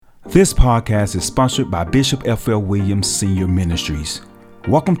This podcast is sponsored by Bishop F.L. Williams Senior Ministries.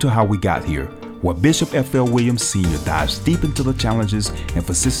 Welcome to How We Got Here, where Bishop F.L. Williams Sr. dives deep into the challenges and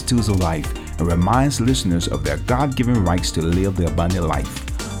vicissitudes of life and reminds listeners of their God-given rights to live the abundant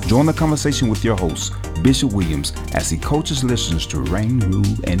life. Join the conversation with your host, Bishop Williams, as he coaches listeners to reign,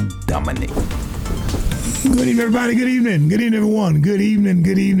 rule, and dominate. Good evening, everybody. Good evening. Good evening, everyone. Good evening.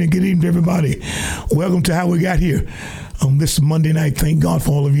 Good evening. Good evening, everybody. Welcome to How We Got Here on this Monday night. Thank God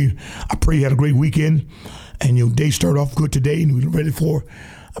for all of you. I pray you had a great weekend and your day started off good today and we're ready for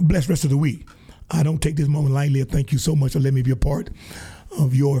a blessed rest of the week. I don't take this moment lightly. Thank you so much for letting me be a part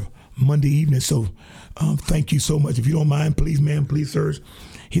of your Monday evening. So thank you so much. If you don't mind, please, ma'am, please, sirs,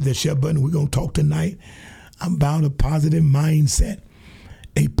 hit that share button. We're going to talk tonight about a positive mindset.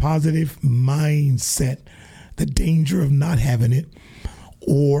 A positive mindset, the danger of not having it,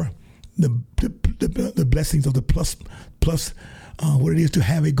 or the blessings of the plus what it is to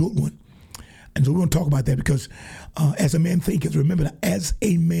have a good one. And so we're going to talk about that because as a man thinketh, remember that as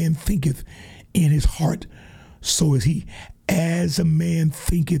a man thinketh in his heart, so is he. As a man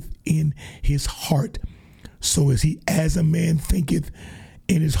thinketh in his heart, so is he. As a man thinketh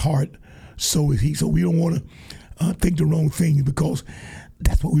in his heart, so is he. So we don't want to think the wrong thing because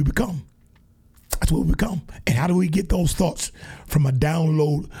that's what we become. That's what we become. And how do we get those thoughts? From a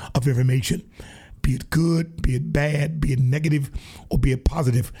download of information, be it good, be it bad, be it negative, or be it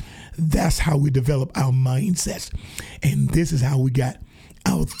positive. That's how we develop our mindsets. And this is how we got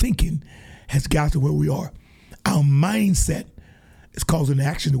our thinking has got to where we are. Our mindset is causing the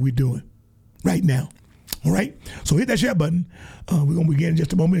action that we're doing right now. All right? So hit that share button. We're going to begin in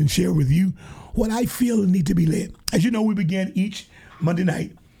just a moment and share with you what I feel need to be led. As you know, we begin each Monday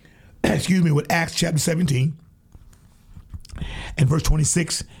night, with Acts chapter 17 and verse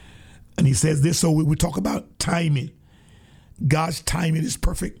 26. And he says this, so we talk about timing. God's timing is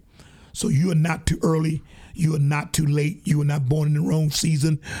perfect. So you are not too early. You are not too late. You are not born in the wrong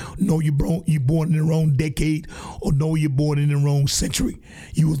season. No, you're born in the wrong decade. Or no, you're born in the wrong century.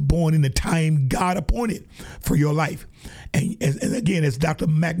 You was born in the time God appointed for your life. And again, as Dr.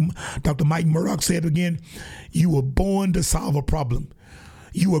 Mike Murdoch said again, you were born to solve a problem.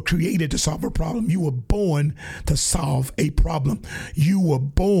 You were created to solve a problem. You were born to solve a problem. You were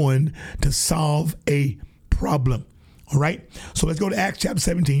born to solve a problem. All right? So let's go to Acts chapter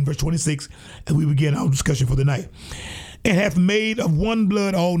 17, verse 26, and we begin our discussion for the night. And hath made of one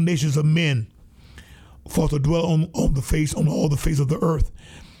blood all nations of men for to dwell on all the face of the earth,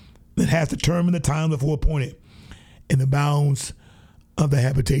 that hath determined the time before appointed in the bounds of the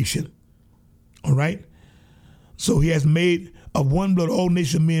habitation. All right? So he has made of one blood all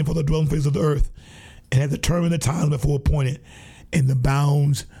nations of men for the dwelling place of the earth, and hath determined the time before appointed in the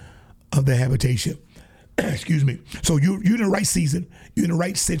bounds of the habitation. Excuse me. So you're in the right season, you're in the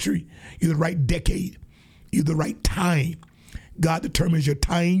right century, you're in the right decade, you're the right time. God determines your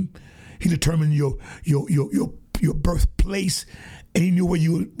time. He determined your birthplace, and he knew where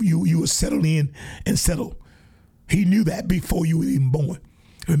you were settled in and settled. He knew that before you were even born.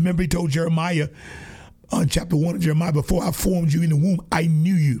 Remember, he told Jeremiah on chapter 1 of Jeremiah, before I formed you in the womb, I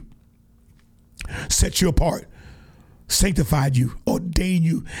knew you, set you apart, sanctified you, ordained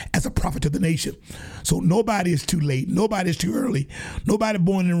you as a prophet to the nation. So nobody is too late. Nobody is too early. Nobody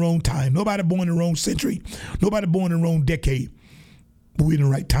born in the wrong time. Nobody born in the wrong century. Nobody born in the wrong decade. But we're in the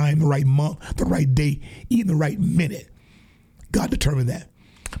right time, the right month, the right day, even the right minute. God determined that.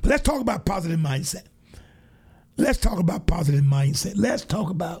 But let's talk about positive mindset. Let's talk about positive mindset. Let's talk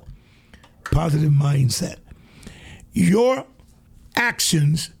about positive mindset. Your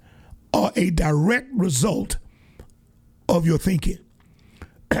actions are a direct result of your thinking.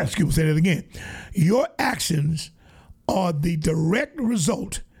 Excuse me, say that again. Your actions are the direct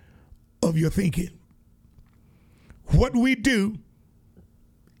result of your thinking. What we do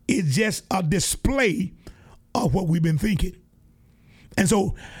is just a display of what we've been thinking. And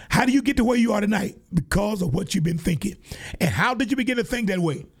so how do you get to where you are tonight? Because of what you've been thinking. And how did you begin to think that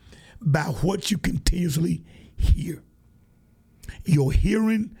way? By what you continuously hear. Your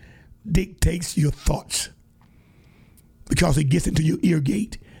hearing dictates your thoughts because it gets into your ear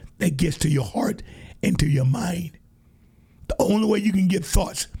gate, that gets to your heart and to your mind. The only way you can get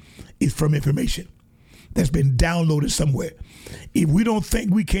thoughts is from information that's been downloaded somewhere. If we don't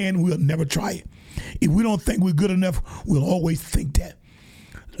think we can, we'll never try it. If we don't think we're good enough, we'll always think that.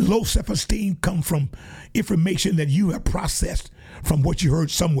 Low self-esteem comes from information that you have processed from what you heard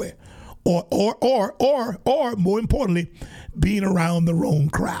somewhere. Or more importantly, being around the wrong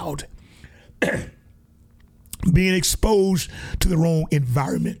crowd, being exposed to the wrong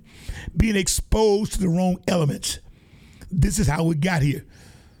environment, being exposed to the wrong elements. This is how we got here.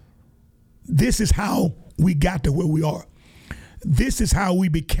 This is how we got to where we are. This is how we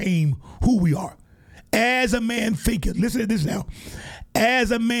became who we are. As a man thinketh, listen to this now.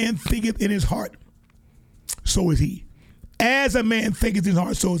 As a man thinketh in his heart, so is he. As a man thinketh in his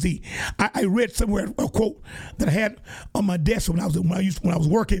heart, so is he. I read somewhere a quote that I had on my desk when I was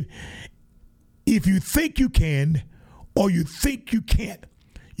working. If you think you can, or you think you can't,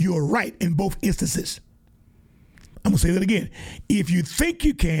 you're right in both instances. I'm gonna say that again. If you think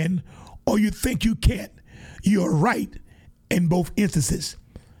you can, or you think you can't, you're right in both instances.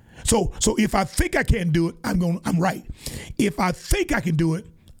 So if I think I can't do it, I'm right. If I think I can do it,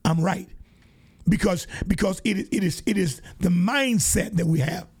 I'm right. Because it is the mindset that we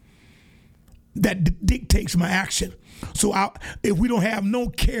have that dictates my action. So if we don't have no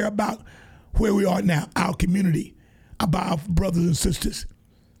care about where we are now, our community, about our brothers and sisters,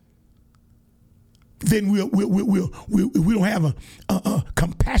 then we don't have a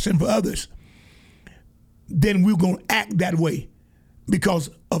compassion for others, then we're going to act that way because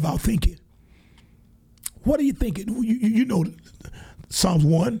of our thinking. What are you thinking? You know Psalms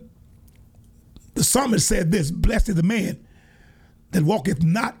 1. The psalmist said this: blessed is the man that walketh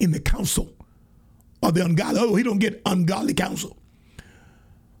not in the counsel of the ungodly. Oh, he don't get ungodly counsel.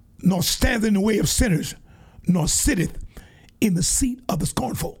 Nor standeth in the way of sinners, nor sitteth in the seat of the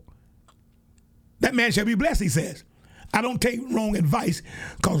scornful. That man shall be blessed, he says. I don't take wrong advice,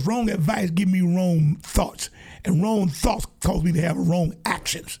 because wrong advice give me wrong thoughts. And wrong thoughts cause me to have wrong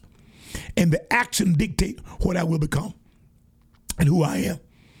actions. And the action dictate what I will become and who I am.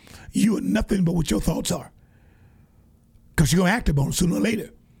 You are nothing but what your thoughts are, because you're going to act upon them sooner or later.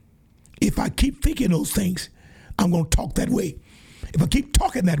 If I keep thinking those things, I'm going to talk that way. If I keep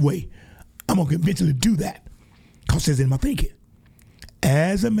talking that way, I'm going to eventually do that, because it's in my thinking.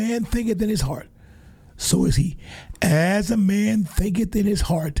 As a man thinketh in his heart, so is he. As a man thinketh in his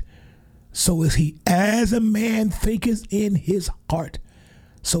heart, so is he. As a man thinketh in his heart,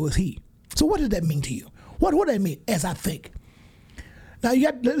 so is he. So what does that mean to you? What does that mean, as I think? Now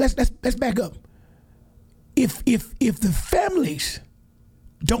let's back up. If the families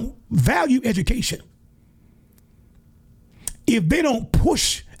don't value education, if they don't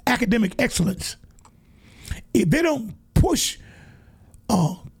push academic excellence, if they don't push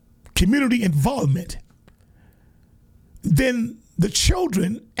community involvement, then the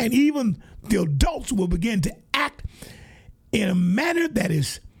children and even the adults will begin to act in a manner that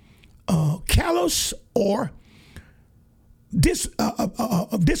is callous or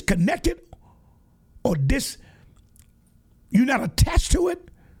disconnected, or you're not attached to it,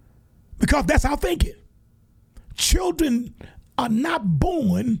 because that's our thinking. Children are not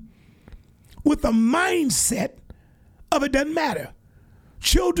born with a mindset of it doesn't matter.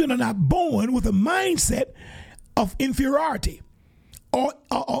 Children are not born with a mindset of inferiority, or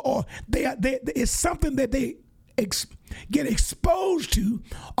it's something that they get exposed to,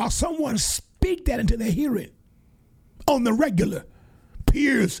 or someone speak that into their hearing on the regular.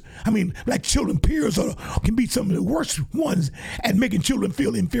 Peers, like children, peers can be some of the worst ones at making children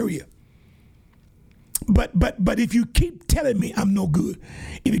feel inferior. But if you keep telling me I'm no good,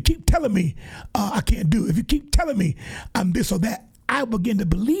 if you keep telling me I can't do it, if you keep telling me I'm this or that, I begin to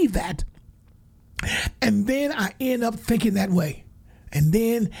believe that, and then I end up thinking that way. And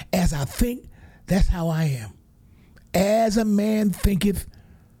then as I think, that's how I am. As a man thinketh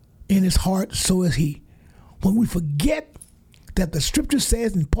in his heart, so is he. When we forget that the scripture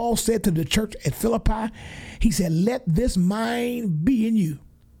says, and Paul said to the church at Philippi, he said, let this mind be in you,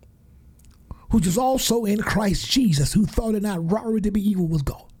 which is also in Christ Jesus, who thought it not robbery to be equal with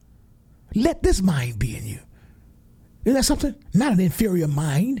God. Let this mind be in you. Isn't that something? Not an inferior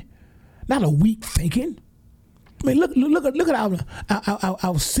mind, not a weak thinking. Look at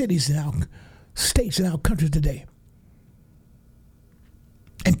our cities and our states and our countries today.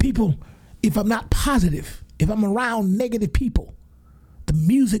 And people, if I'm not positive, if I'm around negative people, the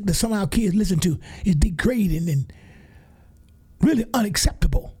music that some of our kids listen to is degrading and really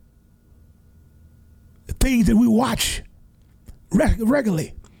unacceptable. The things that we watch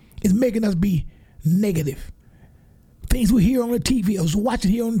regularly is making us be negative. Things we hear on the TV, or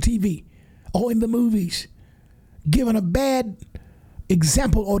watching here on the TV, or in the movies, giving a bad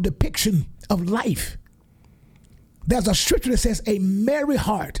example or depiction of life. There's a scripture that says, a merry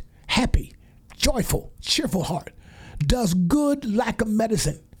heart, happy, joyful, cheerful heart, does good like a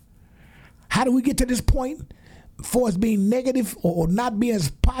medicine. How do we get to this point? For us being negative or not being as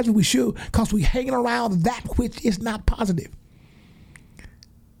positive as we should, because we're hanging around that which is not positive.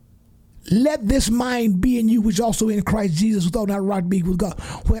 Let this mind be in you, which also in Christ Jesus, who thought not right to be with God.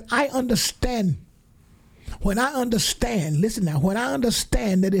 When I understand when I understand, listen now, when I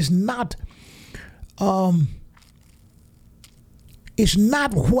understand that it's not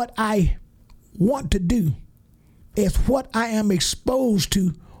what I want to do, it's what I am exposed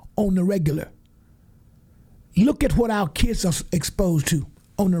to on the regular. Look at what our kids are exposed to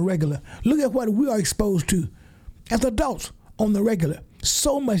on the regular. Look at what we are exposed to as adults on the regular.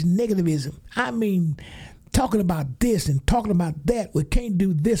 So much negativism. I mean, talking about this and talking about that. We can't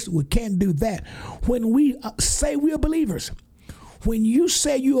do this. We can't do that. When we say we are believers, when you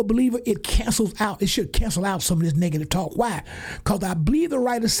say you're a believer, it cancels out. It should cancel out some of this negative talk. Why? Because I believe the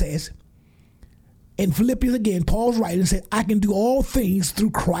writer says, in Philippians again, Paul's writing said, I can do all things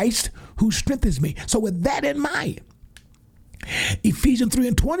through Christ who strengthens me. So with that in mind, Ephesians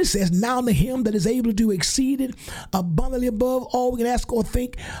 3:20 says, now unto him that is able to do exceeding abundantly above all we can ask or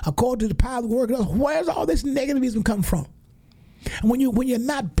think, according to the power of the work of us. Where's all this negativism come from? And when you're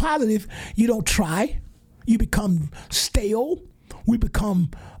not positive, you don't try. You become stale. We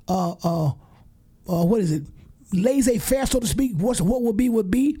become what is it? Laissez-faire, so to speak. What will be will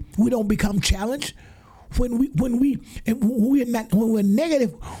be. We don't become challenged. When we're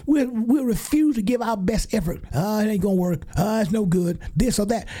negative, we refuse to give our best effort. It ain't gonna work. It's no good. This or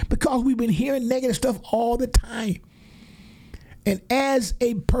that, because we've been hearing negative stuff all the time. And as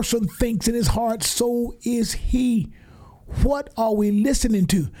a person thinks in his heart, so is he. What are we listening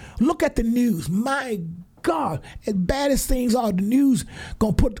to? Look at the news. My God, as bad as things are, the news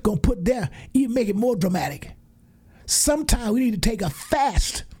gonna put there, even make it more dramatic. Sometimes we need to take a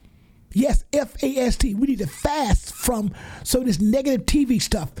fast. Yes, F-A-S-T. We need to fast from some of this negative TV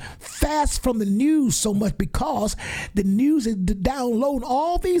stuff. Fast from the news so much, because the news is downloading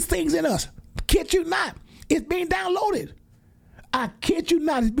all these things in us. Kid you not, it's being downloaded. I kid you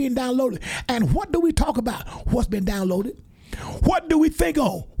not, it's being downloaded. And what do we talk about? What's been downloaded? What do we think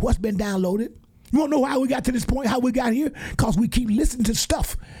on? What's been downloaded? You want to know how we got to this point, how we got here? Because we keep listening to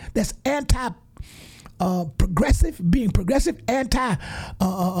stuff that's anti-progressive, being progressive,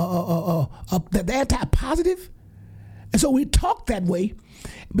 anti-positive. And so we talk that way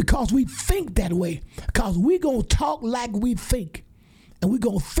because we think that way, because we're going to talk like we think. And we're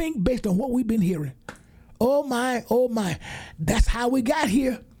going to think based on what we've been hearing. Oh my, oh my. That's how we got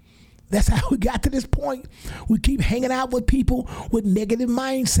here. That's how we got to this point. We keep hanging out with people with negative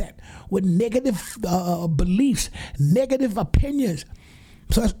mindset, with negative beliefs, negative opinions.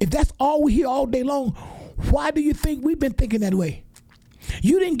 So if that's all we hear all day long, why do you think we've been thinking that way?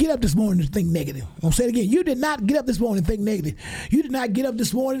 You didn't get up this morning to think negative. I'll say it again. You did not get up this morning to think negative. You did not get up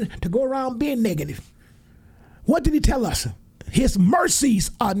this morning to go around being negative. What did he tell us? His mercies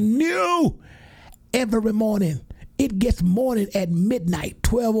are new every morning. It gets morning at midnight,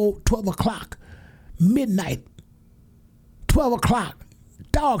 12 o'clock, midnight, 12 o'clock.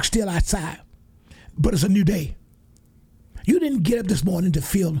 Dog's still outside, but it's a new day. You didn't get up this morning to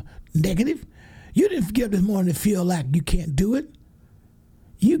feel negative. You didn't get up this morning to feel like you can't do it.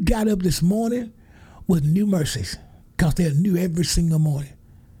 You got up this morning with new mercies, because they're new every single morning,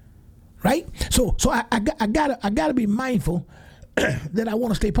 right? So I gotta be mindful that I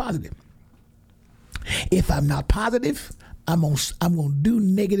want to stay positive. If I'm not positive, I'm gonna do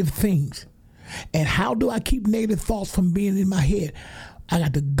negative things. And how do I keep negative thoughts from being in my head? I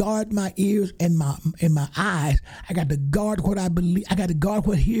got to guard my ears and my eyes. I got to guard what I believe. I got to guard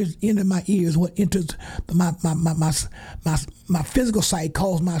what hears into my ears, what enters my physical sight,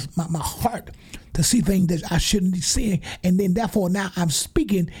 calls my heart to see things that I shouldn't be seeing. And then therefore now I'm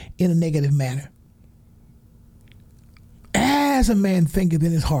speaking in a negative manner. As a man thinketh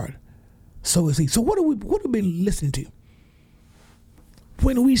in his heart, so is he. So what have we been listening to?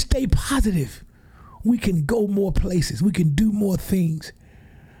 When we stay positive, we can go more places. We can do more things.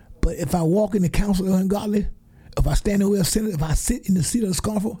 But if I walk in the counsel of the ungodly, if I stand in the way of sinners, if I sit in the seat of the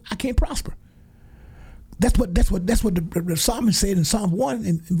scornful, I can't prosper. That's what the psalmist said in Psalm 1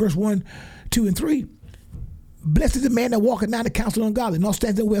 in verse 1, 2, and 3. Blessed is the man that walketh not in the counsel of the ungodly, nor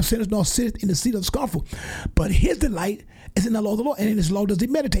stands in the way of sinners, nor sitteth in the seat of the scornful. But his delight is in the law of the Lord, and in his law does he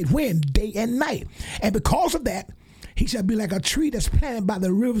meditate. When? Day and night. And because of that, he shall be like a tree that's planted by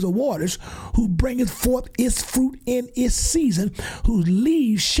the rivers of waters, who bringeth forth its fruit in its season, whose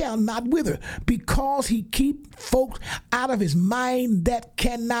leaves shall not wither, because he keep folks out of his mind that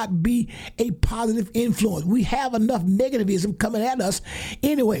cannot be a positive influence. We have enough negativism coming at us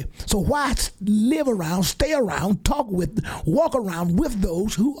anyway. So why live around, stay around, walk around with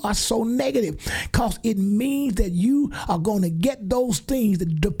those who are so negative? Because it means that you are going to get those things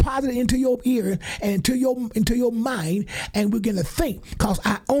that deposit into your ear and into your mind mind and we're going to think, because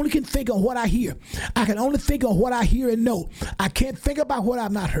I only can think of what I hear. I can only think of what I hear and know. I can't think about what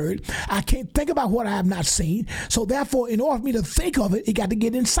I've not heard. I can't think about what I have not seen. So therefore, in order for me to think of it, it got to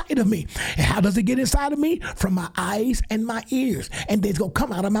get inside of me. And how does it get inside of me? From my eyes and my ears. And then it's going to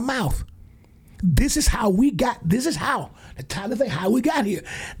come out of my mouth. This is how we got. This is how the title thing. How we got here.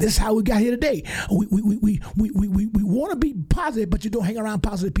 This is how we got here today. We want to be positive, but you don't hang around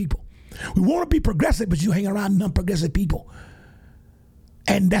positive people. We want to be progressive, but you hang around non-progressive people,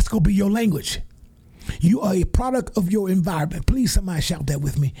 and that's gonna be your language. You are a product of your environment. Please, somebody shout that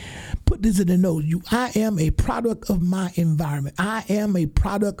with me. Put this in the notes. I am a product of my environment. I am a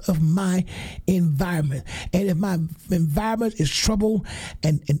product of my environment. And if my environment is troubled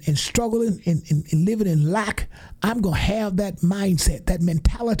and struggling and living in lack, I'm going to have that mindset, that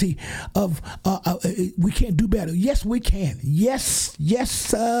mentality of we can't do better. Yes, we can. Yes,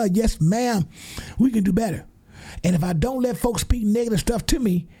 sir. Yes, ma'am. We can do better. And if I don't let folks speak negative stuff to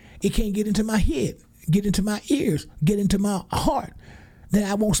me, it can't get into my head, get into my ears, get into my heart. Then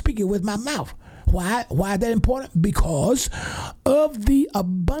I won't speak it with my mouth. Why is that important? Because of the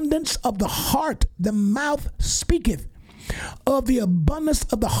abundance of the heart, the mouth speaketh. Of the abundance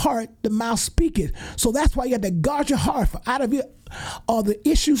of the heart, the mouth speaketh. So that's why you have to guard your heart, for out of it are the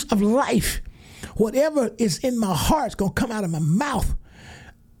issues of life. Whatever is in my heart is going to come out of my mouth.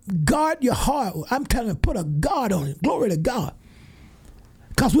 Guard your heart. I'm telling you, put a guard on it. Glory to God.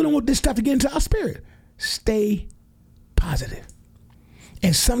 Because we don't want this stuff to get into our spirit. Stay positive.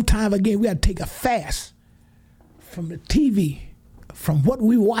 And sometime, again, we got to take a fast from the TV, from what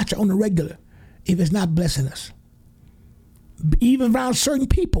we watch on the regular, if it's not blessing us. Even around certain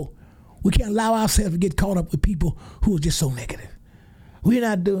people, we can't allow ourselves to get caught up with people who are just so negative. We're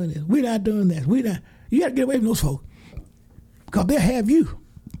not doing this. We're not doing that. You got to get away from those folks, because they'll have you.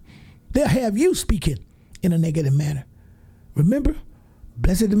 They'll have you speaking in a negative manner. Remember,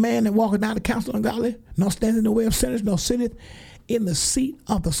 blessed the man that walketh not the counsel of ungodly, nor standeth in the way of sinners, nor sitteth in the seat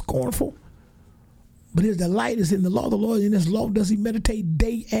of the scornful. But his delight is in the law of the Lord. In his law does he meditate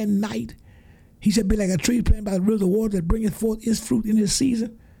day and night. He shall be like a tree planted by the rivers of water that bringeth forth its fruit in his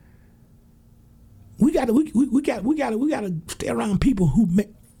season. We got to stay around people who make.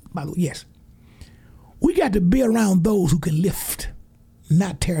 By the way, yes, we got to be around those who can lift,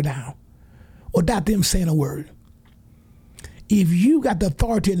 not tear down, without them saying a word. If you got the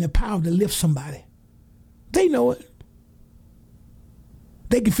authority and the power to lift somebody, they know it.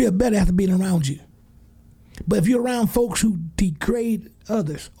 They can feel better after being around you. But if you're around folks who degrade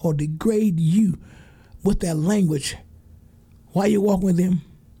others or degrade you with their language while you're walking with them,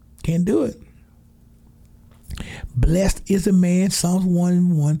 can't do it. Blessed is the man, Psalms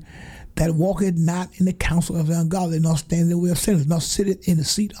 1:1, that walketh not in the counsel of the ungodly, nor standeth in the way of sinners, nor sitteth in the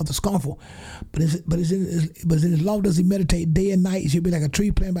seat of the scornful. But in his law does he meditate day and night. He shall be like a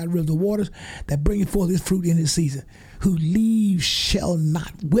tree planted by the rivers of waters that bringeth forth his fruit in his season. Whose leaves shall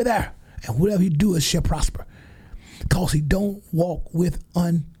not wither, and whatever he doeth shall prosper. Because he don't walk with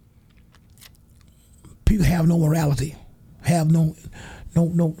people have no morality, have no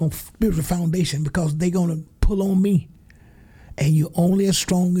spiritual foundation, because they're gonna pull on me. And you're only as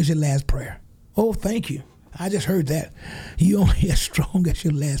strong as your last prayer. Oh, thank you. I just heard that. You're only as strong as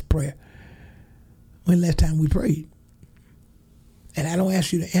your last prayer. When last time we prayed? And I don't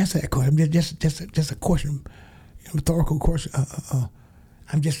ask you to answer that question. Just a question, a rhetorical question.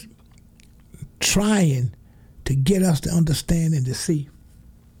 I'm just trying to get us to understand and to see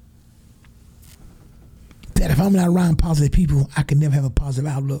that if I'm not around positive people, I can never have a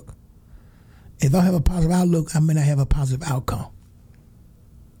positive outlook. If I have a positive outlook, I may not have a positive outcome.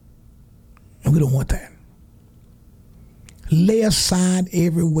 And we don't want that. Lay aside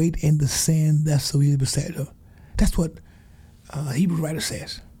every weight and the sin that's so easily beset us. That's what Hebrew writer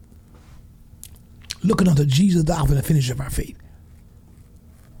says. Looking unto Jesus, the author and finisher of our faith.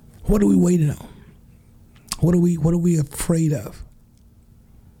 What are we waiting on? What are we afraid of?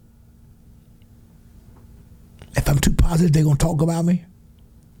 If I'm too positive, they're going to talk about me.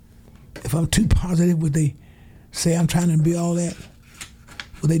 If I'm too positive, would they say I'm trying to be all that?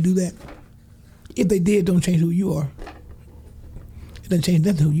 Would they do that? If they did, don't change who you are. It doesn't change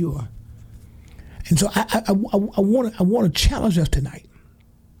nothing who you are. And so I want to challenge us tonight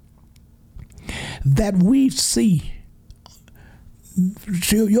that we see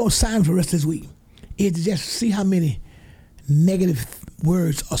your assignment for us this week is to just see how many negative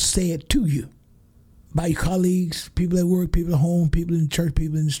words are said to you by your colleagues, people at work, people at home, people in the church,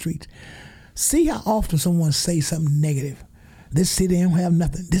 people in the streets. See how often someone says something negative. This city don't have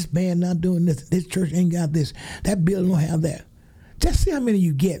nothing. This band not doing this. This church ain't got this. That building don't have that. Just see how many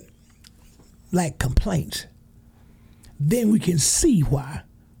you get, like complaints. then we can see why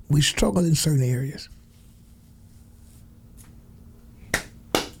we struggle in certain areas.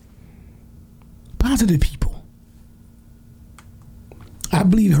 Positive people. I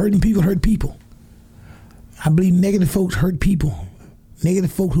believe hurting people hurt people. I believe negative folks hurt people.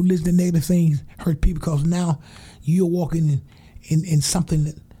 Negative folks who listen to negative things hurt people because now you're walking in something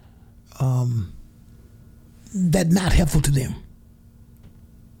that that's not helpful to them.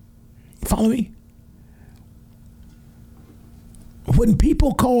 Follow me? When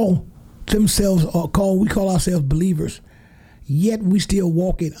people call themselves we call ourselves believers, yet we still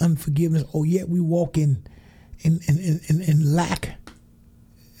walk in unforgiveness, or yet we walk in lack.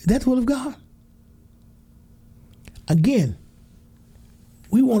 That's the will of God. Again,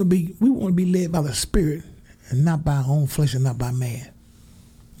 we want to be led by the Spirit and not by our own flesh and not by man.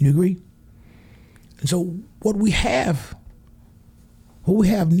 You agree? And so what we have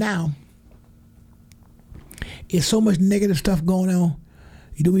now is so much negative stuff going on,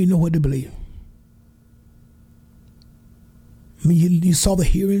 you don't even know what to believe. I mean, you saw the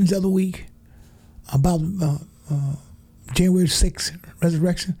hearings the other week about January 6th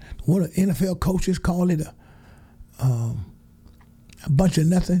resurrection. One of the NFL coaches called it a bunch of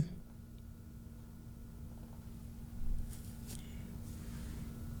nothing.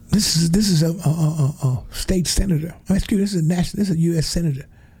 This is a state senator. This is a U.S. senator.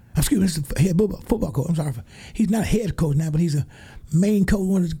 This is a head football coach. I'm sorry. He's not a head coach now, but he's a main coach,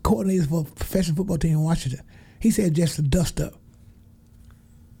 one of the coordinators for a professional football team in Washington. He said just to dust up.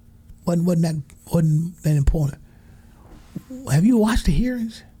 Wasn't that important. Have you watched the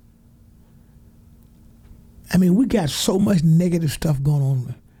hearings? I mean, we got so much negative stuff going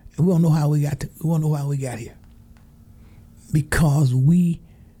on, and we don't know how we got here. Because we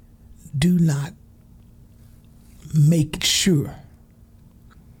do not make sure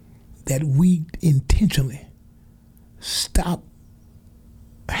that we intentionally stop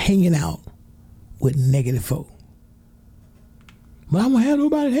hanging out with negative folk. But I'm going to have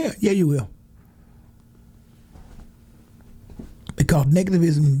nobody there. Yeah, you will. Because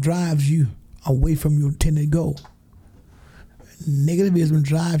negativism drives you away from your intended goal. Negativism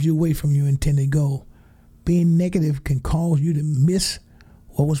drives you away from your intended goal. Being negative can cause you to miss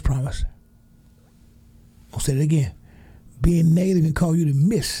what was promised. I'll say it again. Being negative can cause you to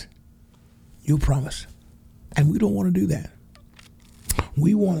miss your promise. And we don't want to do that.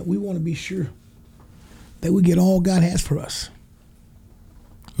 We want to be sure that we get all God has for us.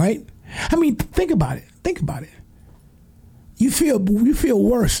 Right? I mean, think about it. You feel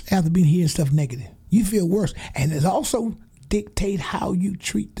worse after being hearing stuff negative. You feel worse. And it also dictates how you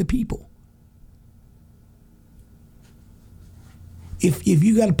treat the people. If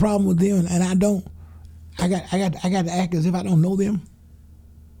you got a problem with them and I don't, I got to act as if I don't know them.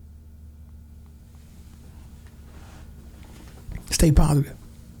 Stay positive.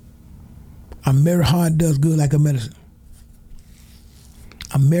 A merry heart does good like a medicine.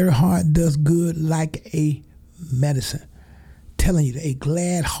 A merry heart does good like a medicine. Telling you, a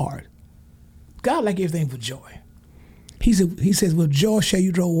glad heart. God like everything for joy. He says, with joy shall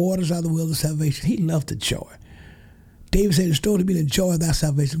you draw waters out of the well of salvation. He loved the joy. David said, restore to me the joy of thy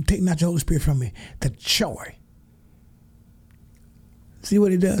salvation. Take not your Holy Spirit from me. The joy. See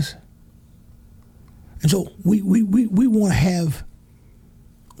what he does? And so we want to have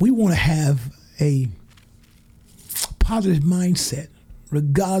a positive mindset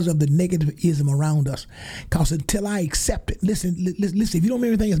regardless of the negativism around us. Because until I accept it, listen, if you don't remember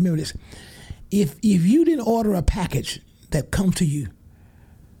anything else, remember this. If you didn't order a package that comes to you,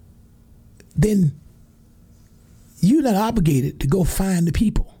 then you're not obligated to go find the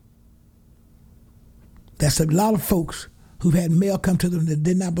people. That's a lot of folks who've had mail come to them that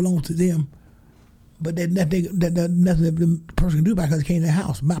did not belong to them, but there's nothing that the person can do about it because it came to their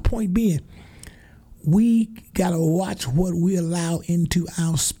house. My point being, we got to watch what we allow into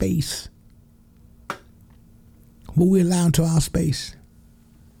our space. What we allow into our space.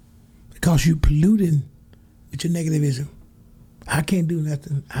 Because you're polluting with your negativism. I can't do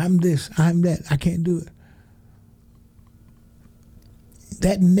nothing. I'm this, I'm that. I can't do it.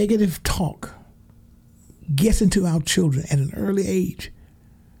 That negative talk gets into our children at an early age.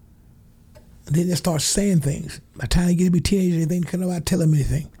 And then they start saying things. By the time they get to be teenagers, they can't nobody tell them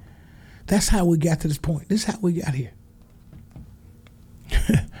anything. That's how we got to this point. This is how we got here.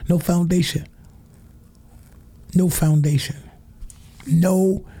 No foundation. No foundation.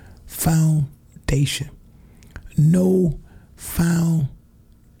 No foundation. No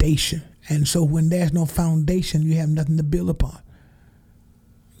foundation. And so when there's no foundation, you have nothing to build upon.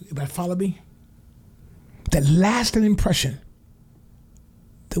 You better follow me? The lasting impression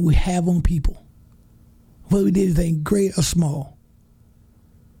that we have on people, whether we did anything great or small,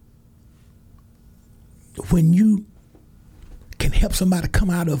 when you can help somebody come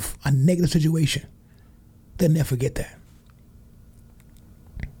out of a negative situation, they'll never forget that.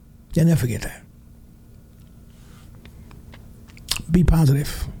 They'll never forget that. Be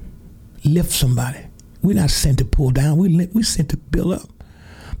positive. Lift somebody. We're not sent to pull down. We're sent to build up.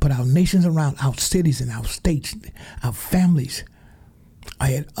 But our nations around, our cities and our states, our families are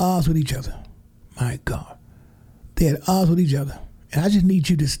at odds with each other. My God. They're at odds with each other. And I just need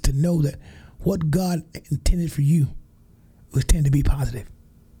you to know that what God intended for you was intended to be positive.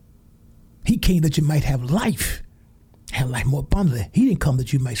 He came that you might have life more abundantly. He didn't come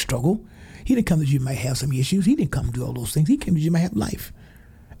that you might struggle. He didn't come that you might have some issues. He didn't come to do all those things. He came that you might have life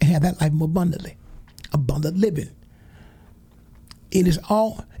and have that life more abundantly. Abundant living. It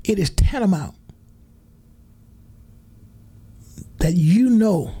is tantamount that you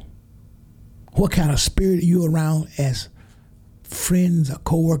know what kind of spirit you're around as friends or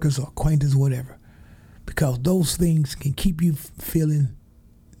co-workers or acquaintances or whatever, because those things can keep you feeling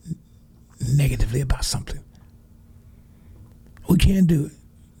negatively about something. We can't do it.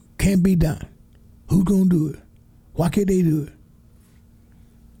 Can't be done. Who's going to do it? Why can't they do it?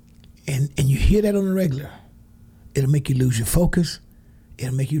 And you hear that on the regular. It'll make you lose your focus.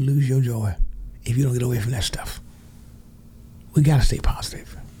 It'll make you lose your joy if you don't get away from that stuff. We got to stay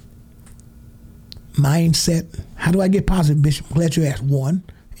positive. Mindset. How do I get positive, Bishop? I'm glad you asked. 1,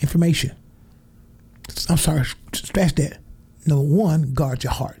 information. I'm sorry, scratch that. Number 1, guard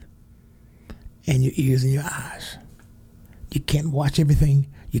your heart and your ears and your eyes. You can't watch everything.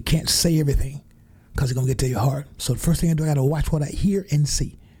 You can't say everything because it's going to get to your heart. So the first thing I do, I got to watch what I hear and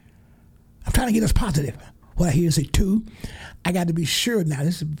see. I'm trying to get us positive. What I hear and see. 2, I got to be sure now.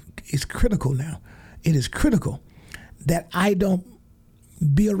 This is critical now. It is critical that I don't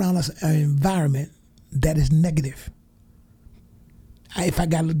be around an environment that is negative. If I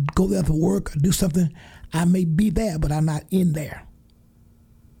got to go there to work or do something, I may be there, but I'm not in there.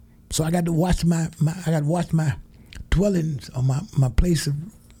 So I got to watch my dwellings or my place of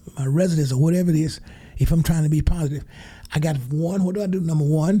my residence or whatever it is. If I'm trying to be positive, I got one. What do I do? Number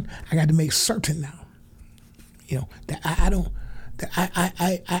 1, I got to make certain now. That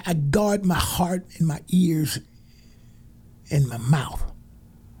I guard my heart and my ears and my mouth.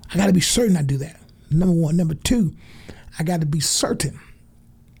 I got to be certain I do that. Number 1. Number 2, I got to be certain,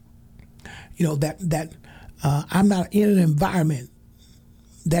 that I'm not in an environment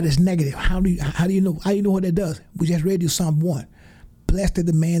that is negative. How do you know? How do you know what that does? We just read you Psalm 1. Blessed is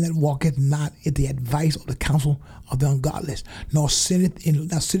the man that walketh not in the advice or the counsel of the ungodly, nor sitteth in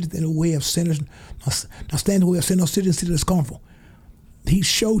the way of sinners, nor standeth in the way of sinners, nor sitteth in the seat of the scornful. He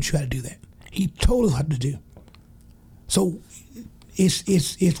showed you how to do that. He told us how to do. So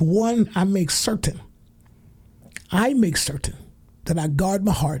it's 1, I make certain that I guard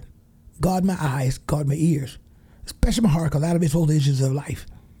my heart, guard my eyes, guard my ears, especially my heart, because a lot of it's all the issues of life.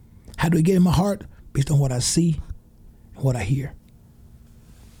 How do I get in my heart? Based on what I see and what I hear.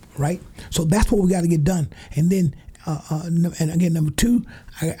 Right? So that's what we got to get done. And then, and again, number 2,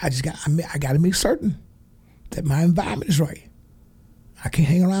 I got to make certain that my environment is right. I can't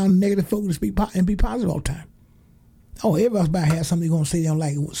hang around negative folks and be positive all the time. Oh, everybody has something they're going to say they don't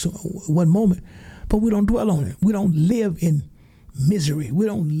like one moment, but we don't dwell on it. We don't live in misery. We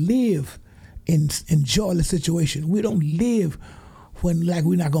don't live in joyless situation. We don't live when like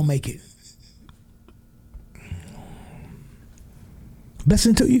we're not going to make it.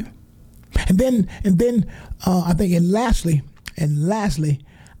 Blessing to you. And then I think, and lastly,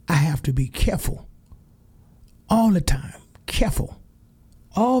 I have to be careful all the time. Careful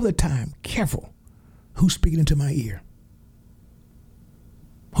who's speaking into my ear.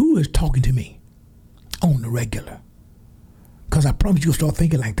 Who is talking to me on the regular? Because I promise you'll start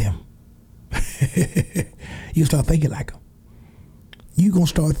thinking like them. You'll start thinking like them. You're going to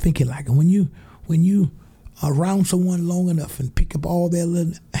start thinking like them. When you around someone long enough and pick up all their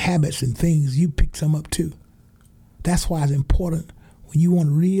little habits and things, you pick some up too. That's why it's important when you want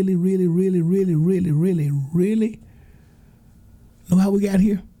to really know how we got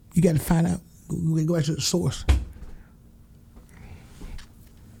here. You got to find out. We go back to the source.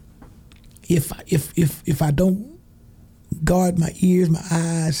 If I don't guard my ears, my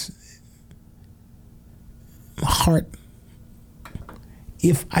eyes, my heart,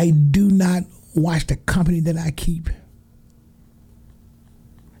 if I do not watch the company that I keep,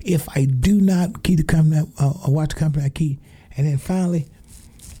 if I do not keep the company, watch the company I keep, and then finally,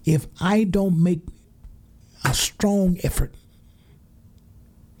 if I don't make a strong effort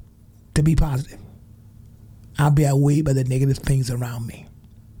to be positive, I'll be outweighed by the negative things around me.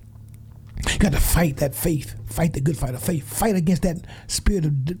 got to fight that faith. Fight the good fight of faith. Fight against that spirit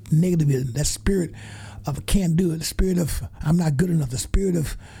of negativism, that spirit of I can't do it, the spirit of I'm not good enough, the spirit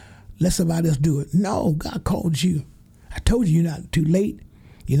of let somebody else do it. No, God called you. I told you you're not too late,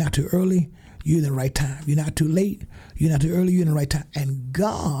 you're not too early, you're in the right time. You're not too late, you're not too early, you're in the right time. And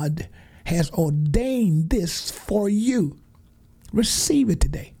God has ordained this for you. Receive it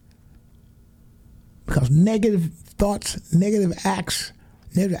today. Because negative thoughts, negative acts,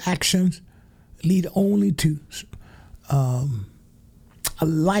 negative actions lead only to a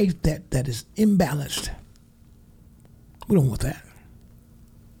life that is imbalanced. We don't want that.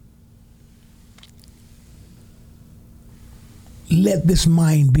 Let this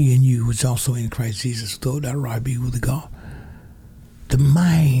mind be in you, which is also in Christ Jesus, though that right be with God. The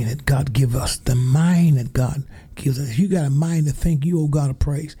mind that God gives us, the mind that God gives us. You got a mind to think you owe God a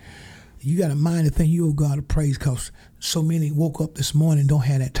praise. You got a mind to think you owe God a praise because so many woke up this morning and don't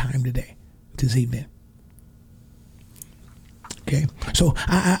have that time today, this evening. Okay, so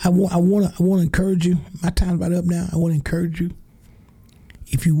I want to encourage you. My time's about up now. I want to encourage you.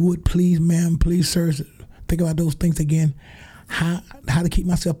 If you would, please, ma'am, please, sir, think about those things again. How to keep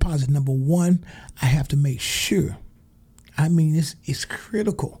myself positive. Number one, I have to make sure. I mean, it's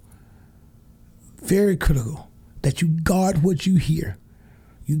critical, very critical, that you guard what you hear.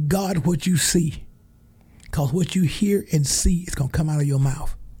 You guard what you see. Because what you hear and see is going to come out of your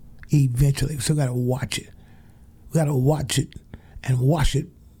mouth eventually. We still got to watch it. We got to watch it and wash it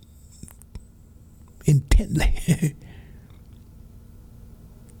intently.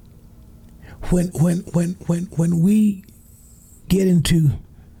 When we get into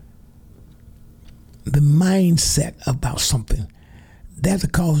the mindset about something, that's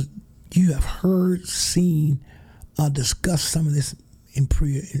because you have heard, seen, or discussed some of this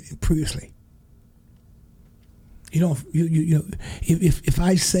previously. You know, if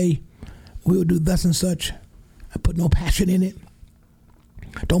I say we'll do thus and such, I put no passion in it.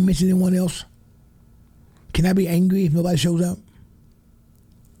 Don't mention anyone else. Can I be angry if nobody shows up?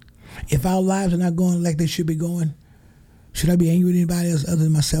 If our lives are not going like they should be going, should I be angry with anybody else other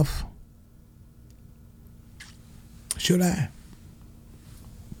than myself? Should I?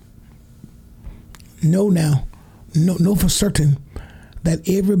 No, now. Know for certain that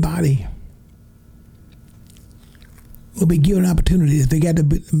everybody will be given an opportunity if they got the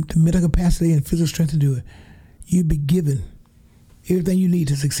mental capacity and physical strength to do it. You'll be given everything you need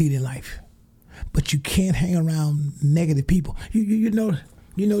to succeed in life. But you can't hang around negative people. You know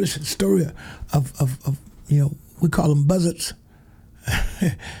this story of we call them buzzards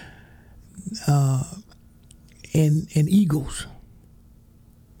and eagles.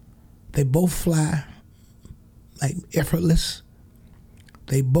 They both fly like effortless.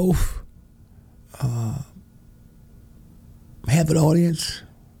 They both have an audience.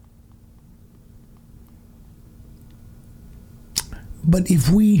 But if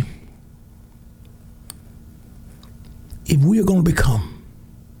we are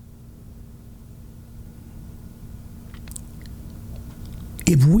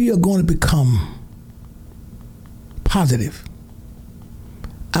going to become positive,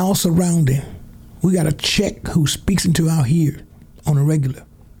 our surrounding, we got to check who speaks into our ear on a regular.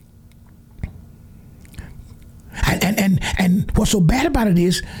 And what's so bad about it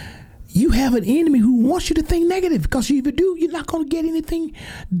is you have an enemy who wants you to think negative, because if you do, you're not going to get anything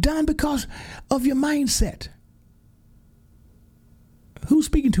done because of your mindset. Who's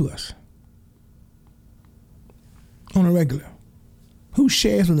speaking to us on a regular? Who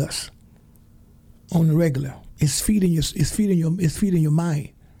shares with us on the regular? It's feeding your mind.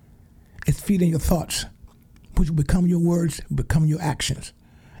 It's feeding your thoughts, which will become your words, become your actions.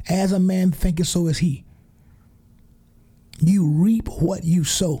 As a man thinketh, so is he. You reap what you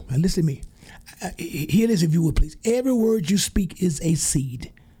sow. Now listen to me. Hear this if you would, please. Every word you speak is a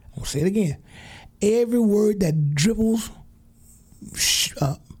seed. I'll say it again. Every word that dribbles,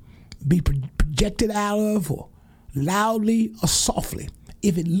 be projected out of, or loudly or softly,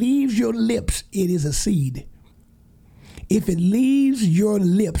 if it leaves your lips, it is a seed. If it leaves your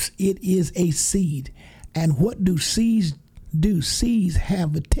lips, it is a seed. And what do seeds do? Seeds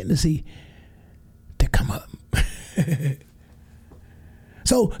have a tendency to come up.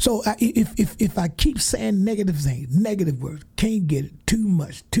 So if I keep saying negative things, negative words, can't get it, too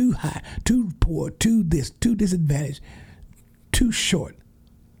much, too high, too poor, too this, too disadvantaged, too short.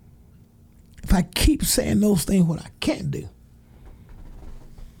 If I keep saying those things, what I can't do,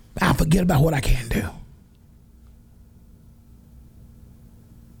 I'll forget about what I can do.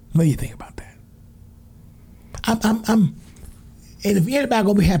 What do you think about that? And if anybody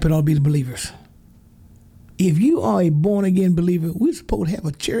gonna be happy, it'll be the believers. If you are a born-again believer, we're supposed to have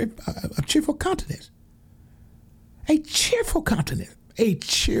a cheerful countenance. A cheerful countenance. A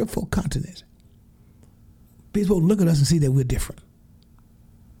cheerful countenance. People look at us and see that we're different.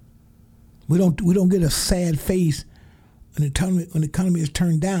 We don't get a sad face when the economy is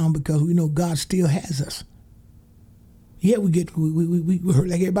turned down, because we know God still has us. Yeah, we hurt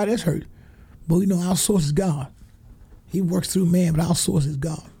like everybody else hurt, but we know our source is God. He works through man, but our source is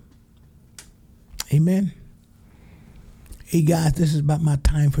God. Amen. Hey guys, this is about my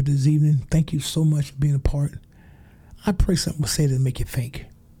time for this evening. Thank you so much for being a part. I pray something will say to make you think.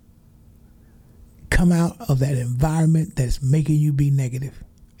 Come out of that environment that's making you be negative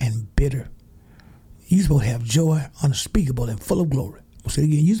and bitter. You're supposed to have joy unspeakable and full of glory. I'll say it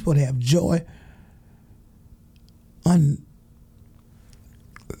again. You're supposed to have joy,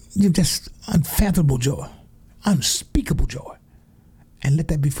 just unfathomable joy, unspeakable joy, and let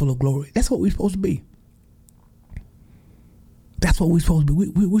that be full of glory. That's what we're supposed to be. That's what we're supposed to be.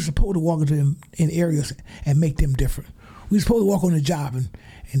 We're supposed to walk into in areas and make them different. We're supposed to walk on the job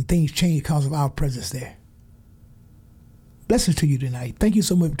and things change because of our presence there. Blessings to you tonight. Thank you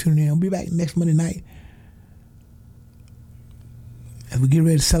so much for tuning in. I'll be back next Monday night as we get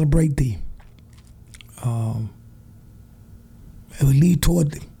ready to celebrate as we lead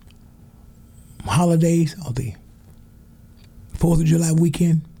toward the holidays of the 4th of July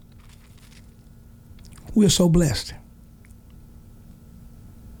weekend. We are so blessed.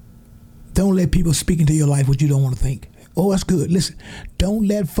 Don't let people speak into your life what you don't want to think. Oh, that's good. Listen, don't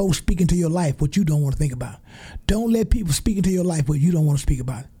let folks speak into your life what you don't want to think about. Don't let people speak into your life what you don't want to speak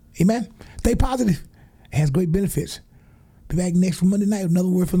about. Amen? Stay positive. It has great benefits. Be back next Monday night with another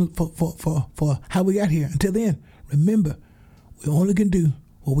word for how we got here. Until then, remember, we only can do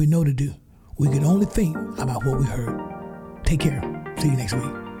what we know to do. We can only think about what we heard. Take care. See you next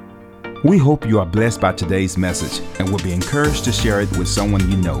week. We hope you are blessed by today's message and will be encouraged to share it with someone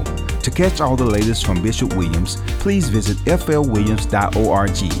you know. To catch all the latest from Bishop Williams, please visit flwilliams.org.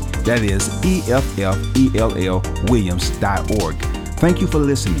 That is EFFELL Williams.org. Thank you for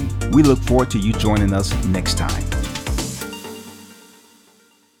listening. We look forward to you joining us next time.